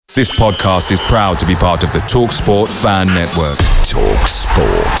This podcast is proud to be part of the TalkSport Fan Network.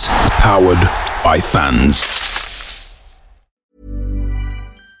 TalkSport. Powered by fans.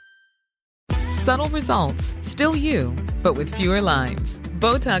 Subtle results, still you, but with fewer lines.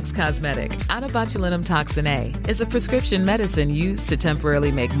 Botox Cosmetic, out of botulinum toxin A, is a prescription medicine used to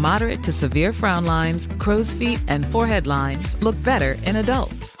temporarily make moderate to severe frown lines, crow's feet, and forehead lines look better in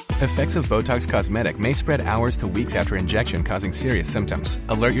adults. Effects of Botox Cosmetic may spread hours to weeks after injection, causing serious symptoms.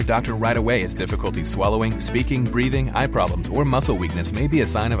 Alert your doctor right away as difficulty swallowing, speaking, breathing, eye problems, or muscle weakness may be a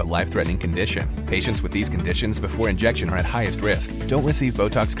sign of a life-threatening condition. Patients with these conditions before injection are at highest risk. Don't receive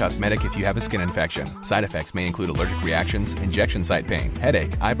Botox Cosmetic if you have a skin infection. Side effects may include allergic reactions, injection site pain,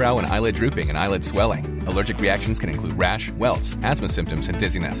 headache, eyebrow and eyelid drooping, and eyelid swelling. Allergic reactions can include rash, welts, asthma symptoms, and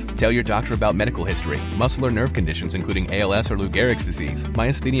dizziness. Tell your doctor about medical history, muscle or nerve conditions including ALS or Lou Gehrig's disease,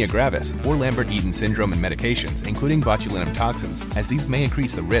 myasthenia gravis, or Lambert-Eaton syndrome, and medications, including botulinum toxins, as these may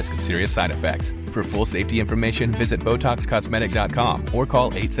increase the risk of serious side effects. For full safety information, visit BotoxCosmetic.com or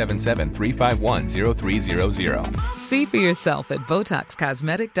call 877-351-0300. See for yourself at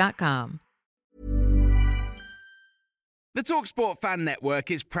BotoxCosmetic.com. The TalkSport Fan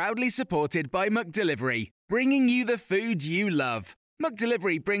Network is proudly supported by McDelivery, bringing you the food you love.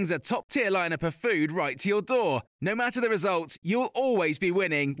 McDelivery brings a top-tier lineup of food right to your door. No matter the result, you'll always be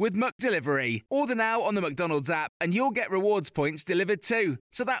winning with McDelivery. Order now on the McDonald's app and you'll get rewards points delivered too.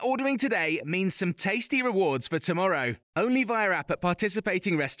 So that ordering today means some tasty rewards for tomorrow. Only via app at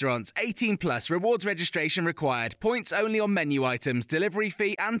participating restaurants. 18 plus. Rewards registration required. Points only on menu items. Delivery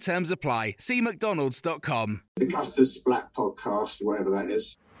fee and terms apply. See mcdonalds.com. The Custard's Black podcast, whatever that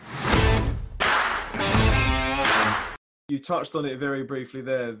is. You touched on it very briefly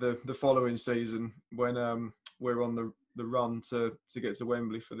there, the following season when we're on the run to get to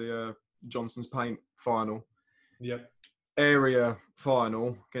Wembley for the Johnson's Paint final. Yep. Area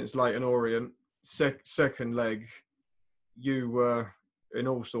final against Leyton Orient. Second leg, you were in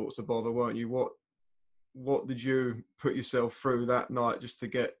all sorts of bother, weren't you? What did you put yourself through that night just to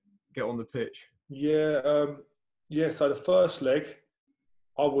get on the pitch? So the first leg,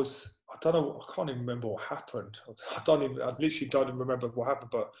 I don't know, I can't even remember what happened. I literally don't even remember what happened.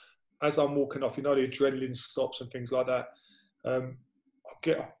 But as I'm walking off, the adrenaline stops and things like that. I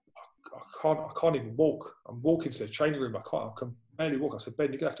can't even walk. I'm walking to the changing room. I can barely walk. I said,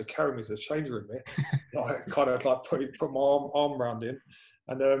 Ben, you're gonna have to carry me to the changing room here. I kind of like put my arm around him,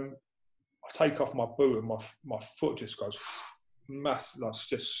 and I take off my boot, and my foot just goes massive, like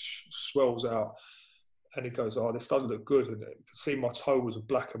just swells out. And he goes, oh, this doesn't look good. And you can see my toe was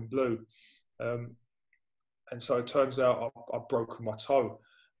black and blue. And so it turns out I've broken my toe,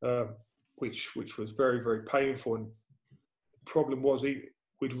 which was very, very painful. And the problem was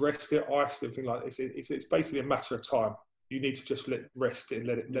we'd rest it, iced it, thing like this. It's basically a matter of time. You need to just rest it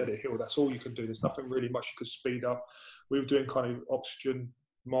and let it heal. That's all you can do. There's nothing really much you could speed up. We were doing kind of oxygen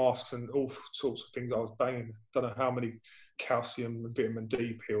masks and all sorts of things. I was banging, don't know how many calcium and vitamin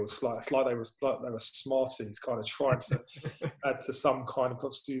D pills. It's like they were Smarties, kind of trying to add to some kind of.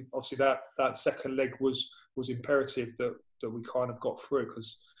 Obviously, that second leg was imperative that we kind of got through,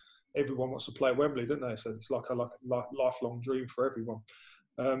 because everyone wants to play at Wembley, don't they? So it's like a lifelong dream for everyone.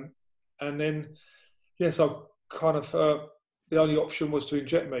 And then, so kind of the only option was to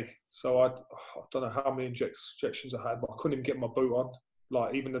inject me. So I don't know how many injections I had, but I couldn't even get my boot on.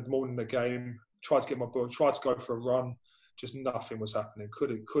 Like even the morning of the game, tried to get my boot, tried to go for a run. Just nothing was happening.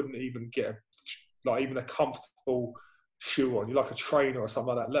 Couldn't even get even a comfortable shoe on. You're like a trainer or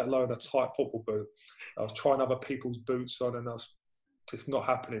something like that, let alone a tight football boot. I was trying other people's boots on, and I was just not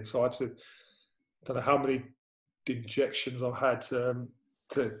happening. So I had to, I don't know how many injections I had to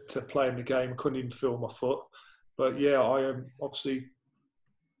play in the game. I couldn't even feel my foot. But yeah, I obviously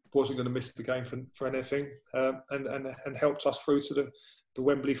wasn't going to miss the game for anything, and helped us through to the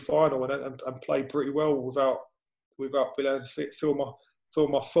Wembley final and played pretty well without being able to feel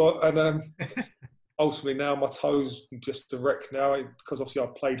my foot, and ultimately now my toes just erect now, because obviously I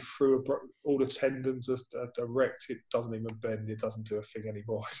played through all the tendons erect. It doesn't even bend. It doesn't do a thing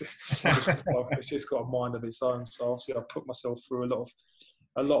anymore. It's just got a mind of its own. So obviously I put myself through a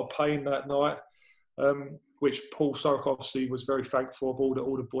lot of pain that night, which Paul Sturrock obviously was very thankful of. All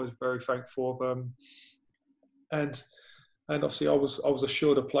the boys were very thankful of, and obviously I was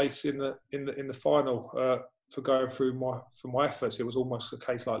assured a place in the final. For going through my efforts, it was almost a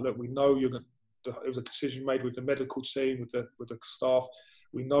case like, look, we know it was a decision made with the medical team, with the staff.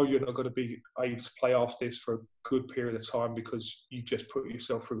 We know you're not going to be able to play after this for a good period of time because you just put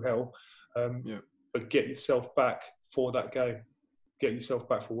yourself through hell. But get yourself back for that game. Get yourself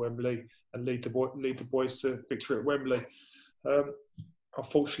back for Wembley and lead the boys to victory at Wembley.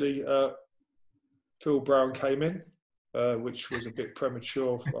 unfortunately, Phil Brown came in, which was a bit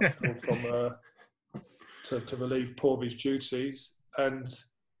premature I feel, to relieve Paul of his duties, and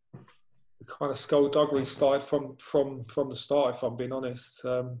the kind of skullduggery started from the start. If I'm being honest,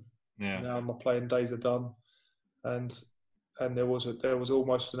 now my playing days are done, and there was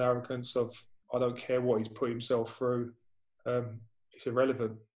almost an arrogance of, I don't care what he's put himself through, it's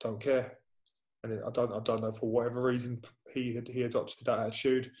irrelevant, don't care. And I don't know, for whatever reason he adopted that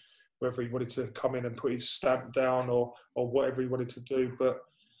attitude, whether he wanted to come in and put his stamp down or whatever he wanted to do. But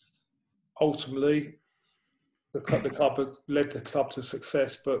ultimately, the club led the club to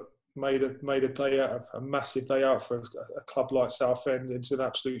success, but made a day out, a massive day out for a club like Southend into an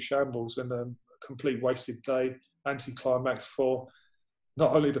absolute shambles, and a complete wasted day, anti-climax for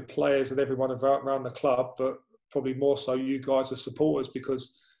not only the players and everyone around the club, but probably more so you guys as supporters,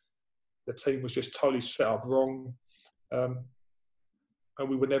 because the team was just totally set up wrong, and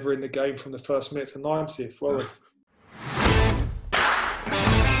we were never in the game from the first minute to 90th, were we?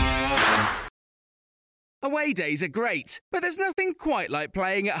 Away days are great, but there's nothing quite like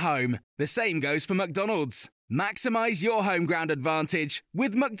playing at home. The same goes for McDonald's. Maximise your home ground advantage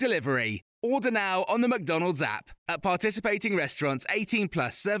with McDelivery. Order now on the McDonald's app. At participating restaurants, 18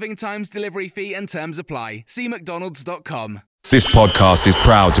 plus, serving times, delivery fee and terms apply. See mcdonalds.com. This podcast is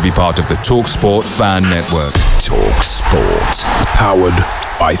proud to be part of the TalkSport Fan Network. TalkSport. Powered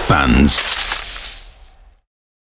by fans.